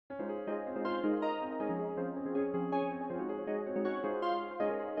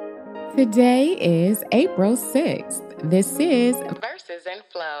Today is April 6th. This is Verses and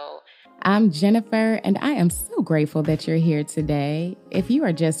Flow. I'm Jennifer, and I am so grateful that you're here today. If you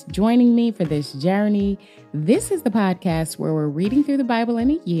are just joining me for this journey, this is the podcast where we're reading through the Bible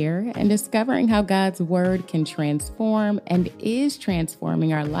in a year and discovering how God's Word can transform and is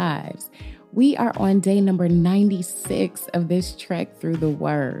transforming our lives. We are on day number 96 of this trek through the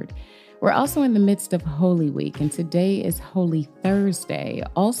Word. We're also in the midst of Holy Week, and today is Holy Thursday,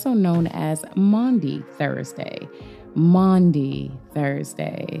 also known as Maundy Thursday. Maundy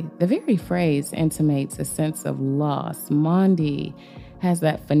Thursday. The very phrase intimates a sense of loss. Maundy has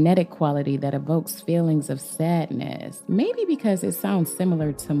that phonetic quality that evokes feelings of sadness, maybe because it sounds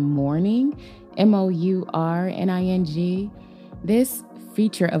similar to mourning, mourning. This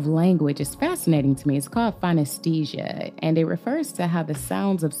feature of language is fascinating to me. It's called phonesthesia, and it refers to how the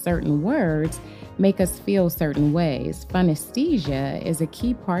sounds of certain words make us feel certain ways. Phonesthesia is a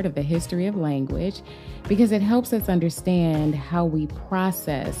key part of the history of language because it helps us understand how we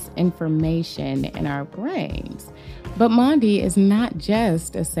process information in our brains. But Maundy is not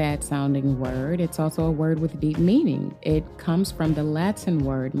just a sad-sounding word. It's also a word with deep meaning. It comes from the Latin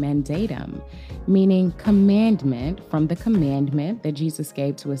word mandatum, meaning commandment, from the commandment that Jesus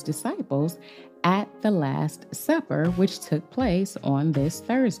gave to his disciples at the Last Supper, which took place on this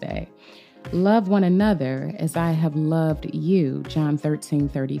Thursday. Love one another as I have loved you, John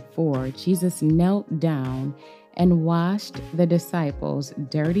 13:34. Jesus knelt down and washed the disciples'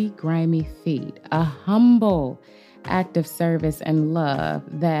 dirty, grimy feet, a humble act of service and love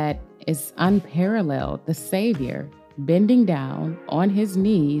that is unparalleled. The Savior bending down on his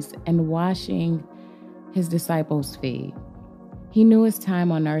knees and washing his disciples' feet. He knew his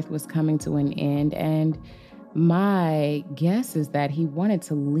time on earth was coming to an end, and my guess is that he wanted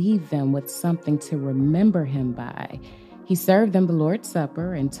to leave them with something to remember him by. He served them the Lord's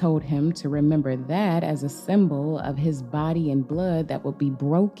Supper and told him to remember that as a symbol of his body and blood that would be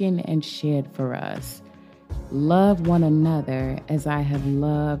broken and shed for us. Love one another as I have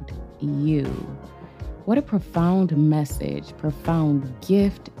loved you. What a profound message, profound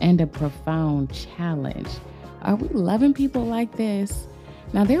gift, and a profound challenge. Are we loving people like this?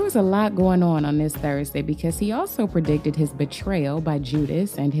 Now, there was a lot going on this Thursday because he also predicted his betrayal by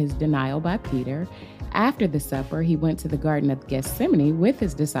Judas and his denial by Peter. After the supper, he went to the Garden of Gethsemane with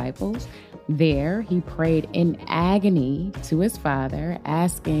his disciples. There, he prayed in agony to his Father,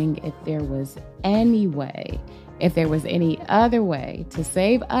 asking if there was any other way to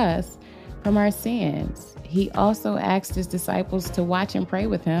save us from our sins. He also asked his disciples to watch and pray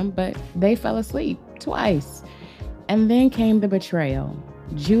with him, but they fell asleep twice. And then came the betrayal.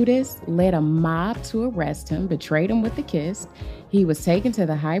 Judas led a mob to arrest him, betrayed him with a kiss. He was taken to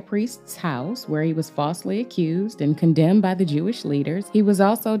the high priest's house where he was falsely accused and condemned by the Jewish leaders. He was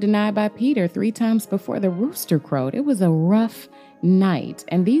also denied by Peter 3 times before the rooster crowed. It was a rough night,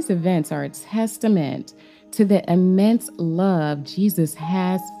 and these events are a testament to the immense love Jesus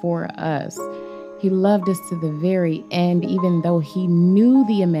has for us. He loved us to the very end, even though he knew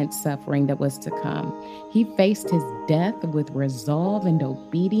the immense suffering that was to come. He faced his death with resolve and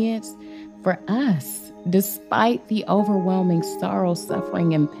obedience for us, despite the overwhelming sorrow,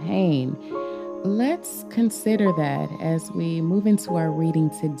 suffering, and pain. Let's consider that as we move into our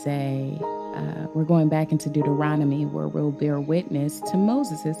reading today. We're going back into Deuteronomy, where we'll bear witness to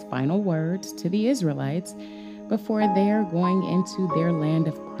Moses' final words to the Israelites before they're going into their land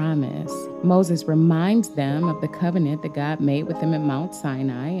of promise. Moses reminds them of the covenant that God made with them at Mount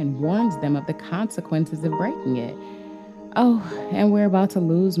Sinai and warns them of the consequences of breaking it. Oh, and we're about to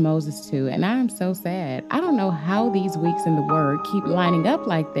lose Moses too, and I'm so sad. I don't know how these weeks in the Word keep lining up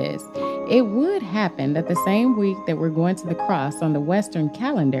like this. It would happen that the same week that we're going to the cross on the Western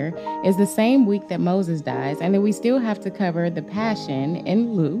calendar is the same week that Moses dies, and then we still have to cover the Passion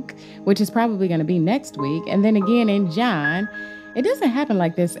in Luke, which is probably going to be next week, and then again in John. It doesn't happen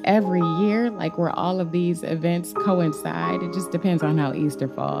like this every year, like where all of these events coincide. It just depends on how Easter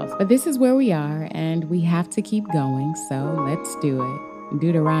falls. But this is where we are, and we have to keep going, so let's do it.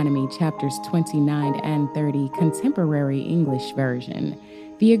 Deuteronomy chapters 29 and 30, Contemporary English Version.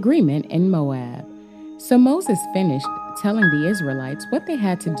 The agreement in Moab. So Moses finished telling the Israelites what they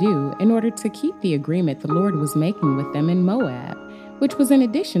had to do in order to keep the agreement the Lord was making with them in Moab, which was in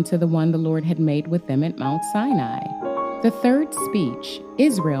addition to the one the Lord had made with them at Mount Sinai. The third speech,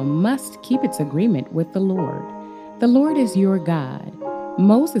 Israel must keep its agreement with the Lord. The Lord is your God.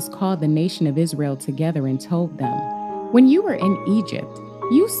 Moses called the nation of Israel together and told them, when you were in Egypt,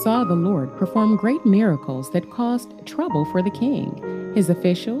 you saw the Lord perform great miracles that caused trouble for the king, his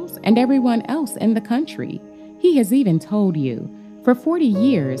officials, and everyone else in the country. He has even told you, For 40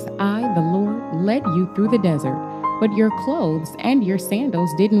 years, I, the Lord, led you through the desert, but your clothes and your sandals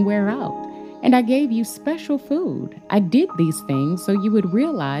didn't wear out. And I gave you special food. I did these things so you would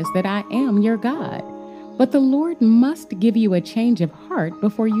realize that I am your God. But the Lord must give you a change of heart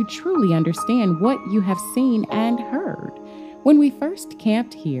before you truly understand what you have seen and heard. When we first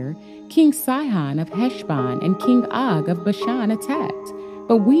camped here, King Sihon of Heshbon and King Og of Bashan attacked,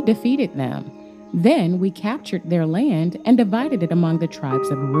 but we defeated them. Then we captured their land and divided it among the tribes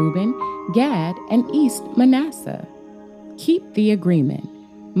of Reuben, Gad, and East Manasseh. Keep the agreement.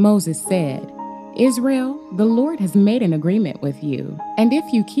 Moses said, Israel, the Lord has made an agreement with you, and if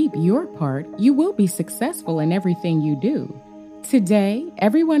you keep your part, you will be successful in everything you do. Today,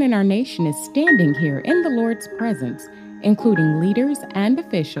 everyone in our nation is standing here in the Lord's presence, including leaders and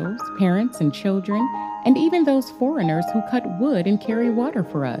officials, parents and children, and even those foreigners who cut wood and carry water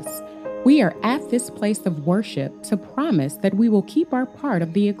for us. We are at this place of worship to promise that we will keep our part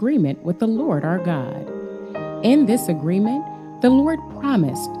of the agreement with the Lord our God. In this agreement, the Lord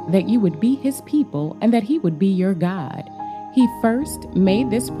promised that you would be his people and that he would be your God. He first made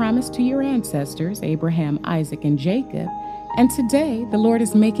this promise to your ancestors, Abraham, Isaac, and Jacob, and today the Lord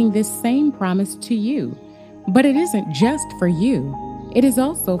is making this same promise to you. But it isn't just for you. It is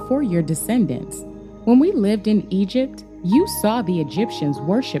also for your descendants. When we lived in Egypt, you saw the Egyptians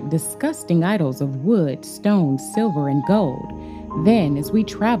worship disgusting idols of wood, stone, silver, and gold. Then, as we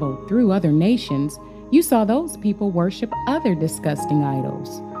traveled through other nations, you saw those people worship other disgusting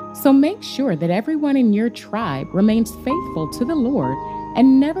idols. So make sure that everyone in your tribe remains faithful to the Lord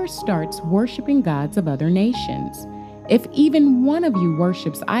and never starts worshiping gods of other nations. If even one of you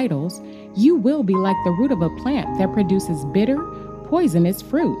worships idols, you will be like the root of a plant that produces bitter, poisonous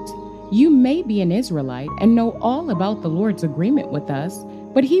fruit. You may be an Israelite and know all about the Lord's agreement with us,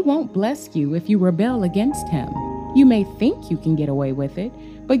 but he won't bless you if you rebel against him. You may think you can get away with it,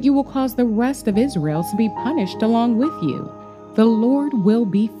 but you will cause the rest of Israel to be punished along with you. The Lord will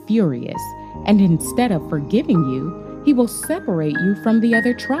be furious, and instead of forgiving you, he will separate you from the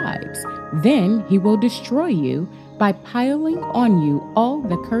other tribes. Then he will destroy you by piling on you all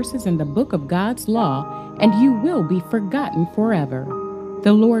the curses in the book of God's law, and you will be forgotten forever.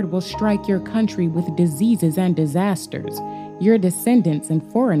 The Lord will strike your country with diseases and disasters. Your descendants and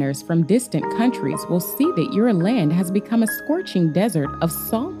foreigners from distant countries will see that your land has become a scorching desert of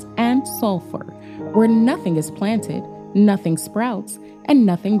salt and sulfur, where nothing is planted, nothing sprouts, and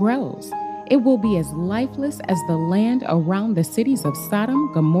nothing grows. It will be as lifeless as the land around the cities of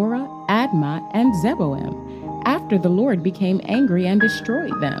Sodom, Gomorrah, Admah, and Zeboim, after the Lord became angry and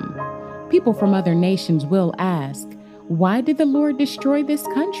destroyed them. People from other nations will ask, why did the Lord destroy this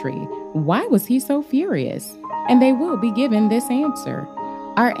country? Why was he so furious? And they will be given this answer.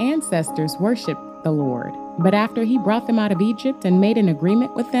 Our ancestors worshiped the Lord, but after he brought them out of Egypt and made an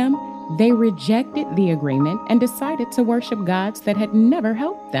agreement with them, they rejected the agreement and decided to worship gods that had never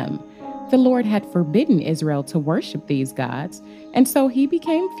helped them. The Lord had forbidden Israel to worship these gods, and so he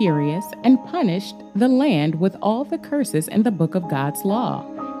became furious and punished the land with all the curses in the book of God's law.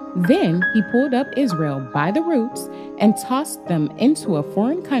 Then he pulled up Israel by the roots and tossed them into a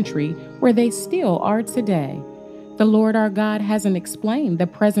foreign country where they still are today. The Lord our God hasn't explained the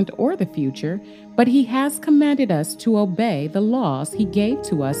present or the future, but he has commanded us to obey the laws he gave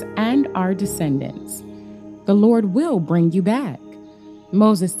to us and our descendants. The Lord will bring you back.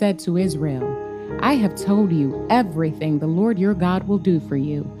 Moses said to Israel, I have told you everything the Lord your God will do for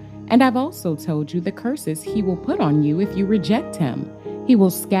you, and I've also told you the curses he will put on you if you reject him. He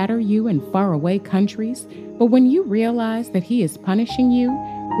will scatter you in faraway countries, but when you realize that he is punishing you,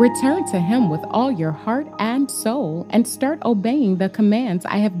 return to him with all your heart and soul and start obeying the commands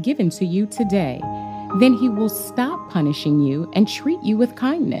I have given to you today. Then he will stop punishing you and treat you with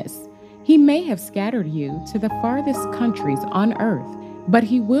kindness. He may have scattered you to the farthest countries on earth, but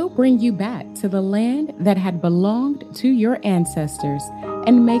he will bring you back to the land that had belonged to your ancestors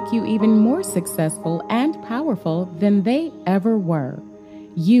and make you even more successful and powerful than they ever were.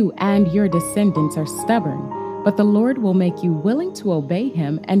 You and your descendants are stubborn, but the Lord will make you willing to obey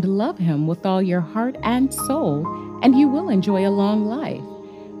him and love him with all your heart and soul, and you will enjoy a long life.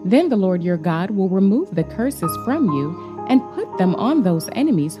 Then the Lord your God will remove the curses from you and put them on those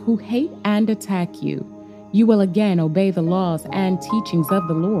enemies who hate and attack you. You will again obey the laws and teachings of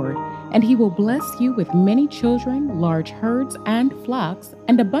the Lord, and he will bless you with many children, large herds and flocks,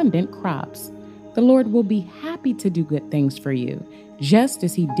 and abundant crops. The Lord will be happy to do good things for you, just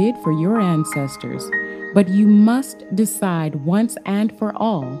as he did for your ancestors. But you must decide once and for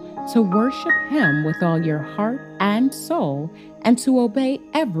all to worship him with all your heart and soul and to obey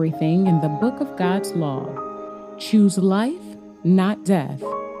everything in the book of God's law. Choose life not death.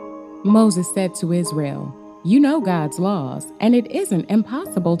 Moses said to Israel, "You know God's laws, and it isn't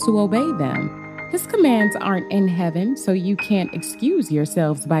impossible to obey them. His commands aren't in heaven, so you can't excuse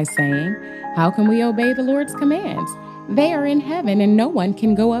yourselves by saying, 'How can we obey the Lord's commands?' They are in heaven, and no one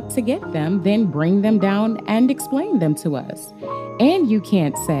can go up to get them, then bring them down and explain them to us. And you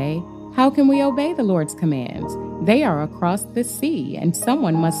can't say, 'How can we obey the Lord's commands?' They are across the sea, and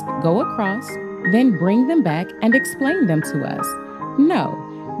someone must go across, then bring them back and explain them to us. No,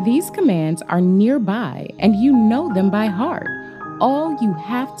 these commands are nearby, and you know them by heart. All you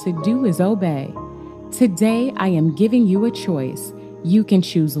have to do is obey. Today, I am giving you a choice. You can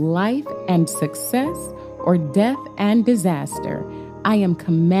choose life and success or death and disaster. I am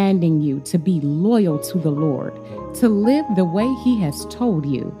commanding you to be loyal to the Lord, to live the way He has told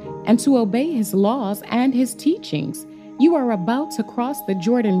you, and to obey His laws and His teachings. You are about to cross the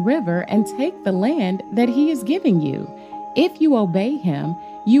Jordan River and take the land that He is giving you. If you obey Him,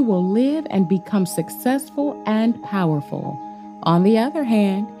 you will live and become successful and powerful. On the other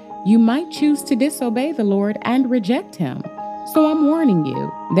hand, you might choose to disobey the Lord and reject Him. So I'm warning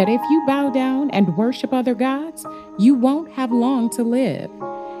you that if you bow down and worship other gods, you won't have long to live.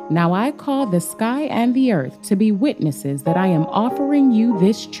 Now I call the sky and the earth to be witnesses that I am offering you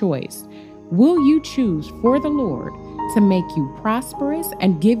this choice. Will you choose for the Lord to make you prosperous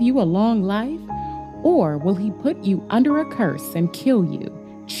and give you a long life? Or will He put you under a curse and kill you?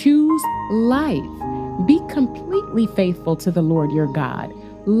 Choose life. Be completely faithful to the Lord your God.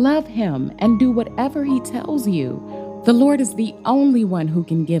 Love Him and do whatever He tells you. The Lord is the only one who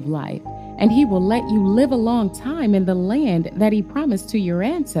can give life, and He will let you live a long time in the land that He promised to your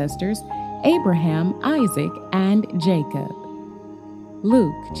ancestors, Abraham, Isaac, and Jacob."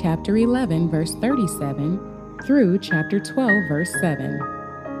 Luke chapter 11, verse 37 through chapter 12, verse 7.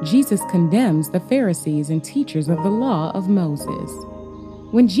 Jesus condemns the Pharisees and teachers of the law of Moses.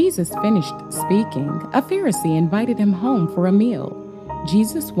 When Jesus finished speaking, a Pharisee invited Him home for a meal.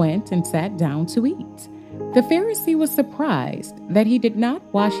 Jesus went and sat down to eat. The Pharisee was surprised that He did not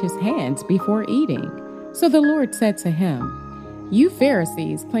wash his hands before eating. So the Lord said to him, "You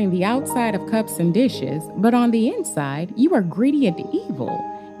Pharisees clean the outside of cups and dishes, but on the inside you are greedy and evil.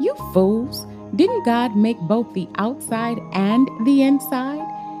 You fools! Didn't God make both the outside and the inside?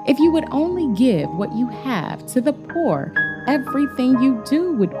 If you would only give what you have to the poor, everything you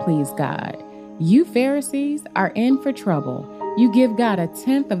do would please God. You Pharisees are in for trouble. You give God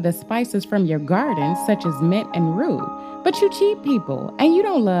 1/10 of the spices from your garden, such as mint and rue. But you cheat people, and you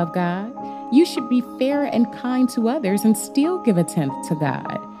don't love God. You should be fair and kind to others and still give 1/10 to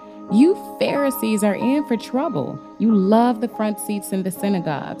God. You Pharisees are in for trouble. You love the front seats in the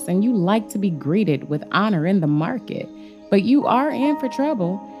synagogues, and you like to be greeted with honor in the market. But you are in for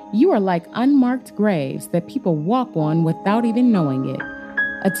trouble. You are like unmarked graves that people walk on without even knowing it."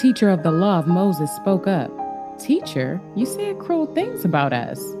 A teacher of the law of Moses spoke up. "Teacher, you said cruel things about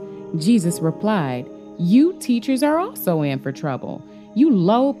us." Jesus replied, "You teachers are also in for trouble. You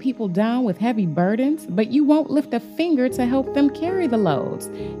load people down with heavy burdens, but you won't lift a finger to help them carry the loads.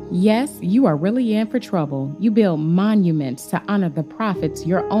 Yes, you are really in for trouble. You build monuments to honor the prophets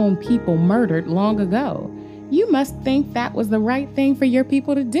your own people murdered long ago. You must think that was the right thing for your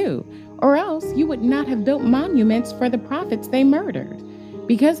people to do, or else you would not have built monuments for the prophets they murdered.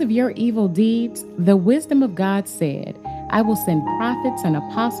 Because of your evil deeds, the wisdom of God said, 'I will send prophets and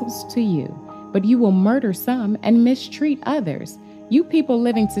apostles to you, but you will murder some and mistreat others.' You people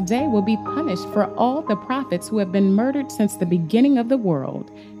living today will be punished for all the prophets who have been murdered since the beginning of the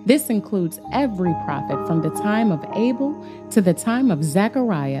world. This includes every prophet from the time of Abel to the time of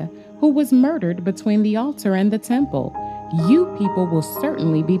Zechariah, who was murdered between the altar and the temple. You people will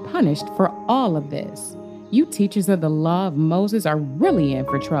certainly be punished for all of this. You teachers of the law of Moses are really in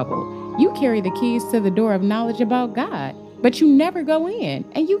for trouble. You carry the keys to the door of knowledge about God, but you never go in,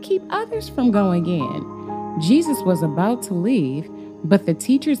 and you keep others from going in." Jesus was about to leave, but the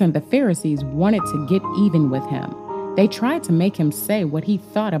teachers and the Pharisees wanted to get even with Him. They tried to make Him say what He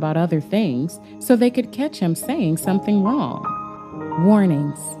thought about other things so they could catch Him saying something wrong.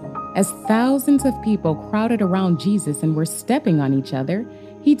 Warnings. As thousands of people crowded around Jesus and were stepping on each other,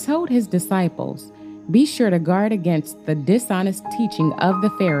 He told His disciples, "Be sure to guard against the dishonest teaching of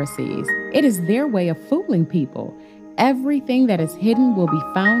the Pharisees. It is their way of fooling people. Everything that is hidden will be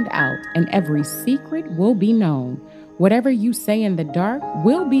found out, and every secret will be known. Whatever you say in the dark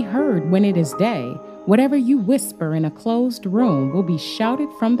will be heard when it is day. Whatever you whisper in a closed room will be shouted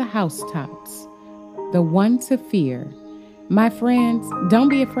from the housetops." The one to fear. My friends, don't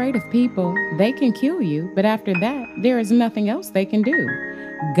be afraid of people. They can kill you, but after that, there is nothing else they can do.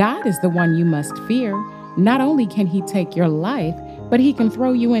 God is the one you must fear. Not only can he take your life, but he can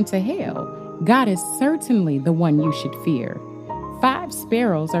throw you into hell. God is certainly the one you should fear. 5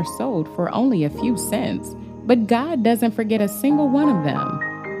 sparrows are sold for only a few cents, but God doesn't forget a single one of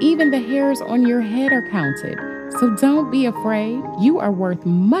them. Even the hairs on your head are counted. So don't be afraid. You are worth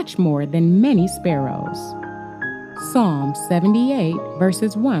much more than many sparrows. Psalm 78,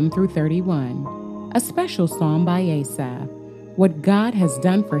 verses 1 through 31. A special psalm by Asaph. What God has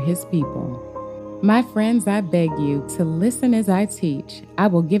done for his people. My friends, I beg you to listen as I teach. I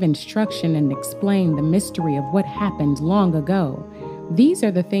will give instruction and explain the mystery of what happened long ago. These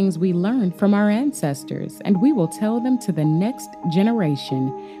are the things we learned from our ancestors, and we will tell them to the next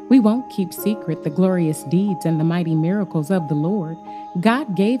generation. We won't keep secret the glorious deeds and the mighty miracles of the Lord.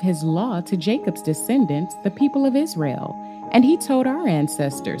 God gave his law to Jacob's descendants, the people of Israel, and he told our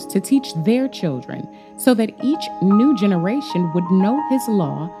ancestors to teach their children, so that each new generation would know his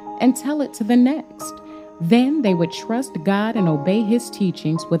law and tell it to the next. Then they would trust God and obey his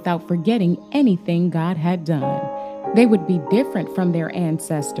teachings without forgetting anything God had done. They would be different from their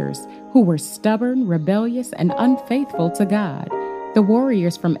ancestors, who were stubborn, rebellious, and unfaithful to God. The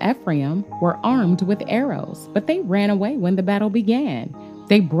warriors from Ephraim were armed with arrows, but they ran away when the battle began.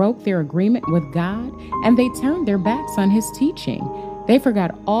 They broke their agreement with God, and they turned their backs on his teaching. They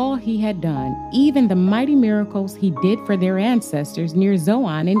forgot all he had done, even the mighty miracles he did for their ancestors near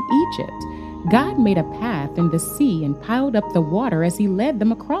Zoan in Egypt. God made a path in the sea and piled up the water as he led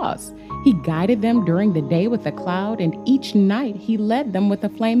them across. He guided them during the day with a cloud, and each night he led them with a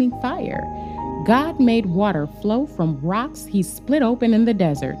flaming fire. God made water flow from rocks he split open in the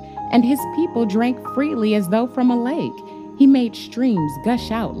desert, and his people drank freely as though from a lake. He made streams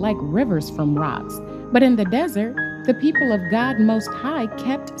gush out like rivers from rocks. But in the desert, the people of God Most High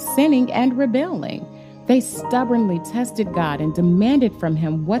kept sinning and rebelling. They stubbornly tested God and demanded from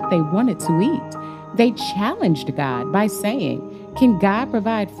him what they wanted to eat. They challenged God by saying, "Can God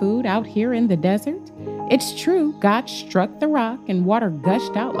provide food out here in the desert?" It's true, God struck the rock and water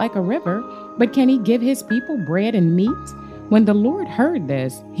gushed out like a river, but can he give his people bread and meat? When the Lord heard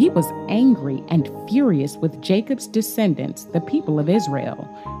this, he was angry and furious with Jacob's descendants, the people of Israel.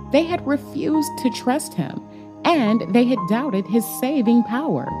 They had refused to trust him, and they had doubted his saving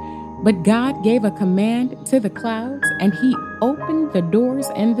power. But God gave a command to the clouds, and he opened the doors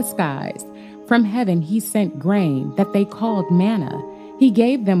in the skies. From heaven he sent grain that they called manna. He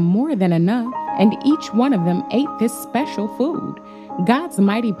gave them more than enough, and each one of them ate this special food. God's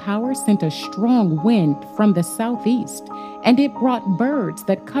mighty power sent a strong wind from the southeast, and it brought birds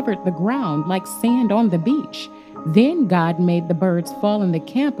that covered the ground like sand on the beach. Then God made the birds fall in the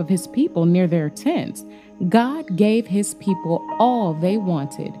camp of his people near their tents. God gave his people all they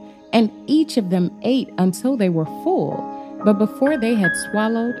wanted, and each of them ate until they were full. But before they had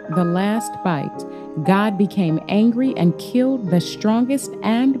swallowed the last bite, God became angry and killed the strongest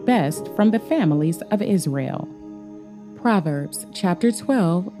and best from the families of Israel. Proverbs chapter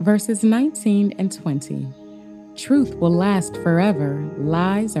 12, verses 19 and 20. Truth will last forever.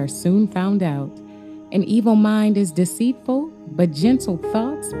 Lies are soon found out. An evil mind is deceitful, but gentle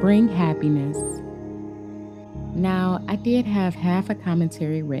thoughts bring happiness. Now, I did have half a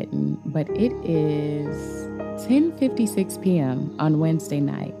commentary written, but it is 10:56 p.m. on Wednesday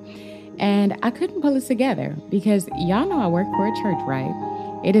night, and I couldn't pull it together because y'all know I work for a church, right?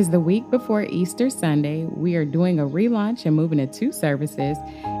 It is the week before Easter Sunday. We are doing a relaunch and moving to 2 services,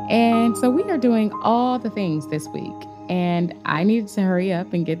 and so we are doing all the things this week, and I needed to hurry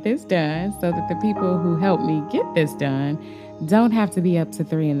up and get this done so that the people who helped me get this done don't have to be up to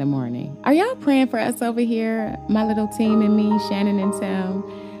 3 in the morning. Are y'all praying for us over here, my little team and me, Shannon and Tim?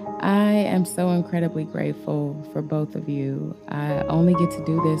 I am so incredibly grateful for both of you. I only get to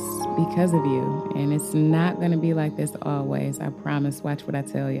do this because of you, and it's not going to be like this always. I promise. Watch what I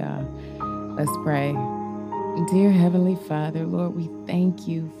tell y'all. Let's pray. Dear Heavenly Father, Lord, we thank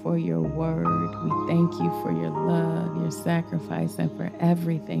you for your word. We thank you for your love, your sacrifice, and for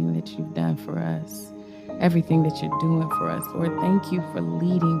everything that you've done for us, everything that you're doing for us. Lord, thank you for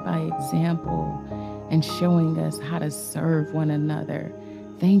leading by example and showing us how to serve one another.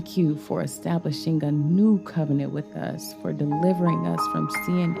 Thank you for establishing a new covenant with us, for delivering us from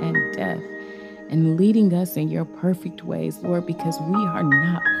sin and death, and leading us in your perfect ways, Lord, because we are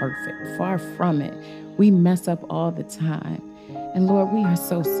not perfect, far from it. We mess up all the time. And Lord, we are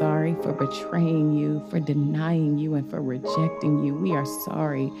so sorry for betraying you, for denying you, and for rejecting you. We are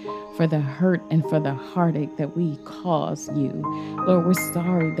sorry for the hurt and for the heartache that we cause you. Lord, we're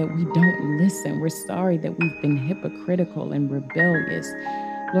sorry that we don't listen. We're sorry that we've been hypocritical and rebellious.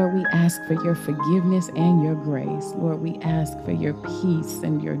 Lord, we ask for your forgiveness and your grace. Lord, we ask for your peace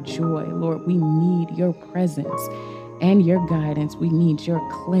and your joy. Lord, we need your presence and your guidance. We need your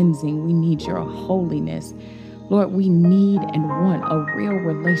cleansing. We need your holiness. Lord, we need and want a real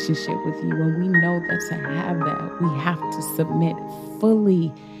relationship with you. And we know that to have that, we have to submit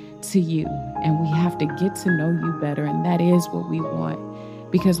fully to you. And we have to get to know you better. And that is what we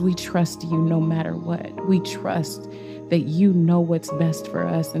want, because we trust you no matter what. We trust that you know what's best for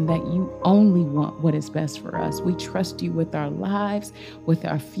us and that you only want what is best for us. We trust you with our lives, with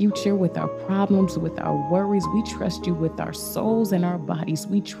our future, with our problems, with our worries. We trust you with our souls and our bodies.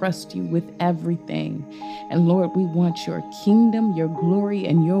 We trust you with everything. And Lord, we want your kingdom, your glory,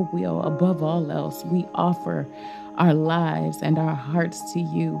 and your will above all else. We offer our lives and our hearts to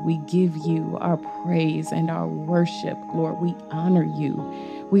you. We give you our praise and our worship. Lord, we honor you.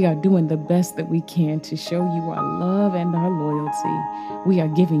 We are doing the best that we can to show you our love and our loyalty. We are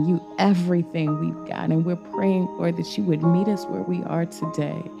giving you everything we've got, and we're praying, Lord, that you would meet us where we are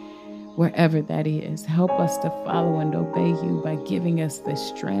today, wherever that is. Help us to follow and obey you by giving us the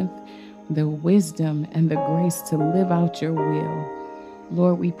strength, the wisdom, and the grace to live out your will.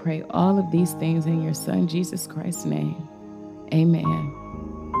 Lord, we pray all of these things in your Son, Jesus Christ's name. Amen.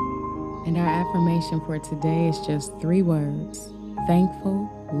 And our affirmation for today is just 3 words: thankful,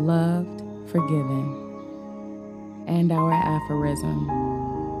 loved, forgiven. And our aphorism: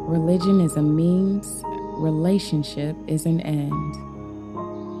 religion is a means, relationship is an end.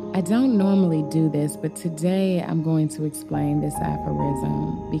 I don't normally do this, but today I'm going to explain this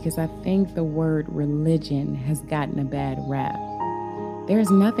aphorism because I think the word religion has gotten a bad rap. There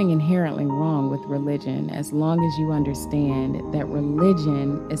is nothing inherently wrong with religion as long as you understand that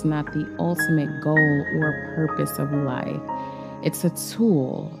religion is not the ultimate goal or purpose of life. It's a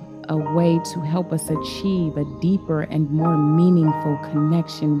tool, a way to help us achieve a deeper and more meaningful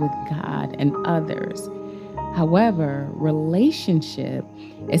connection with God and others. However, relationship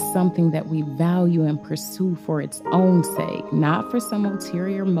is something that we value and pursue for its own sake, not for some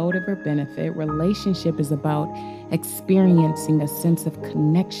ulterior motive or benefit. Relationship is about experiencing a sense of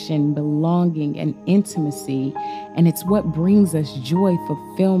connection, belonging, and intimacy, and it's what brings us joy,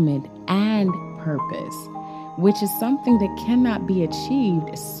 fulfillment, and purpose, which is something that cannot be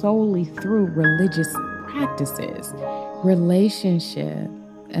achieved solely through religious practices. Relationship,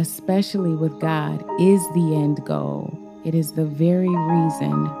 especially with God, is the end goal. It is the very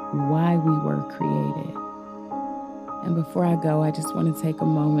reason why we were created. And before I go, I just want to take a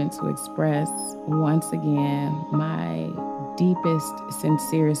moment to express once again my deepest,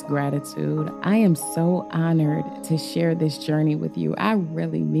 sincerest gratitude. I am so honored to share this journey with you. I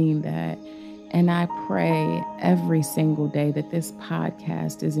really mean that. And I pray every single day that this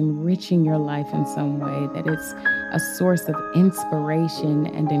podcast is enriching your life in some way, that it's a source of inspiration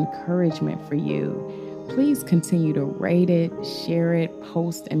and encouragement for you. Please continue to rate it, share it,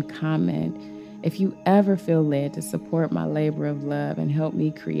 post, and comment. If you ever feel led to support my labor of love and help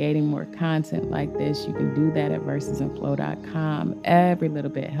me creating more content like this, you can do that at versusandflow.com. Every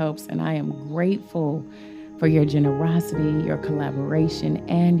little bit helps, and I am grateful for your generosity, your collaboration,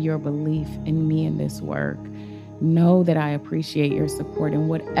 and your belief in me and this work. Know that I appreciate your support in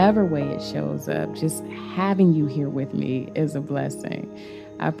whatever way it shows up. Just having you here with me is a blessing.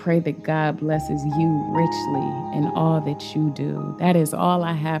 I pray that God blesses you richly in all that you do. That is all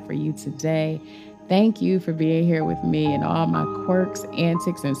I have for you today. Thank you for being here with me in all my quirks,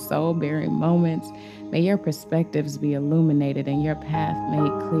 antics, and soul-bearing moments. May your perspectives be illuminated and your path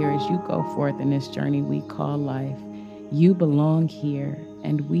made clear as you go forth in this journey we call life. You belong here,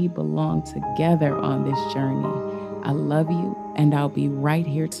 and we belong together on this journey. I love you, and I'll be right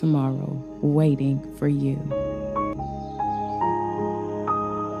here tomorrow waiting for you.